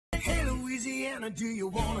Hey Louisiana, do you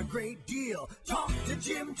want a great deal? Talk to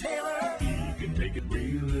Jim Taylor. He can make it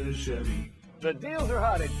real as Chevy. The deals are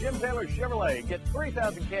hot at Jim Taylor Chevrolet. Get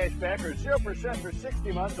 $3,000 cash back or 0% for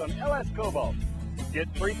 60 months on LS Cobalt.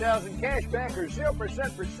 Get $3,000 cash back or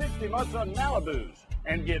 0% for 60 months on Malibus.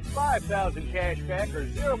 And get $5,000 cash back or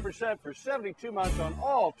 0% for 72 months on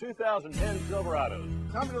all 2010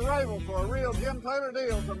 Silverados. Come to Rayville for a real Jim Taylor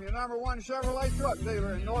deal from your #1 Chevrolet truck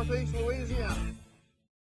dealer in Northeast Louisiana.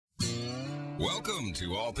 Welcome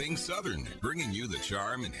to All Things Southern, bringing you the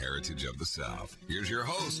charm and heritage of the South. Here's your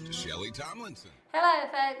host, Shellie Tomlinson. Hello,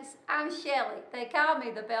 folks. I'm Shellie. They call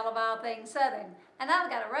me the Belle of All Things Southern, and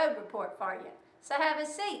I've got a road report for you. So have a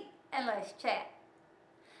seat and let's chat.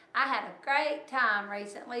 I had a great time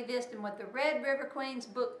recently visiting with the Red River Queens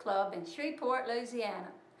Book Club in Shreveport,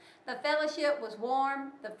 Louisiana. The fellowship was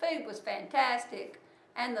warm, the food was fantastic,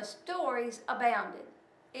 and the stories abounded.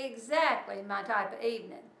 Exactly my type of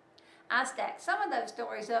evening. I stacked some of those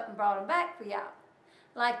stories up and brought them back for y'all,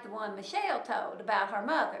 like the one Michelle told about her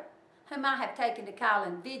mother, whom I have taken to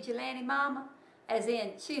calling Vigilante Mama, as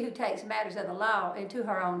in she who takes matters of the law into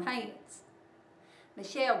her own hands.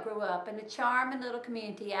 Michelle grew up in a charming little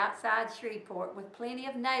community outside Shreveport with plenty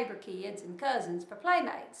of neighbor kids and cousins for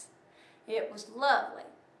playmates. It was lovely,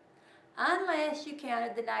 unless you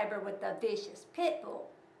counted the neighbor with the vicious pit bull.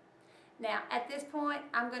 Now, at this point,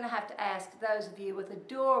 I'm going to have to ask those of you with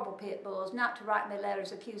adorable pit bulls not to write me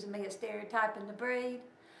letters accusing me of stereotyping the breed.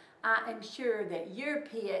 I am sure that your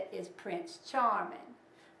pit is Prince Charming,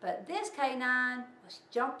 but this canine was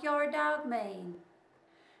junkyard dog mean.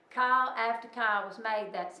 Call after call was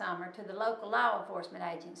made that summer to the local law enforcement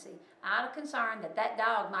agency out of concern that that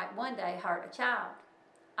dog might one day hurt a child,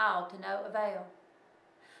 all to no avail.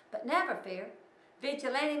 But never fear,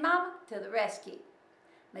 Vigilante Mama to the rescue.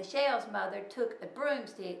 Michelle's mother took a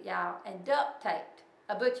broomstick, y'all, and duct taped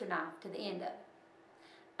a butcher knife to the end of it.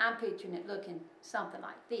 I'm picturing it looking something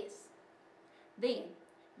like this. Then,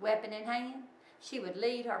 weapon in hand, she would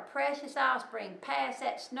lead her precious offspring past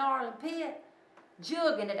that snarling pit,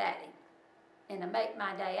 jugging it at him in a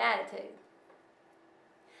make-my-day attitude.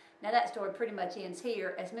 Now that story pretty much ends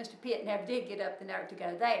here, as Mr. Pitt never did get up the nerve to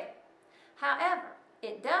go there. However,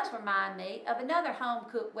 it does remind me of another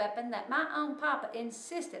home-cooked weapon that my own papa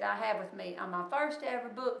insisted I have with me on my first ever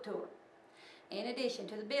book tour. In addition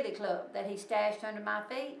to the billy club that he stashed under my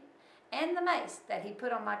feet and the mace that he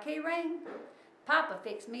put on my key ring, Papa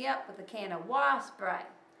fixed me up with a can of wasp spray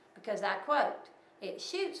because I quote, "It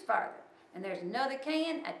shoots further and there's another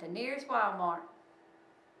can at the nearest Walmart."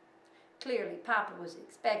 Clearly, Papa was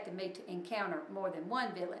expecting me to encounter more than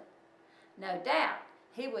one villain. No doubt,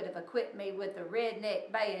 he would have equipped me with a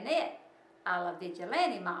redneck bayonet, a la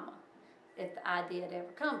Vigilante Mama, if the idea had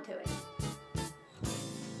ever come to it.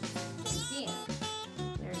 Again,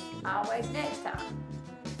 there's always next time.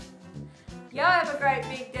 Y'all have a great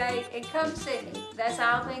big day and come see me. That's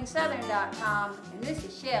allthingssouthern.com, and this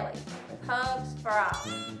is Shellie with Hugs for All.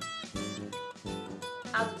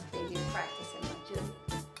 I'll just be here practicing my jug.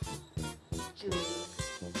 Jug.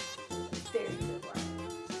 Very good word.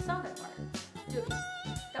 Southern word. Jug.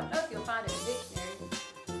 Don't know if you'll find it in the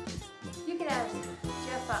dictionary. You could ask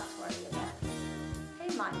Jeff Foxworthy about it.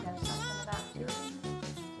 He might know something about jugging.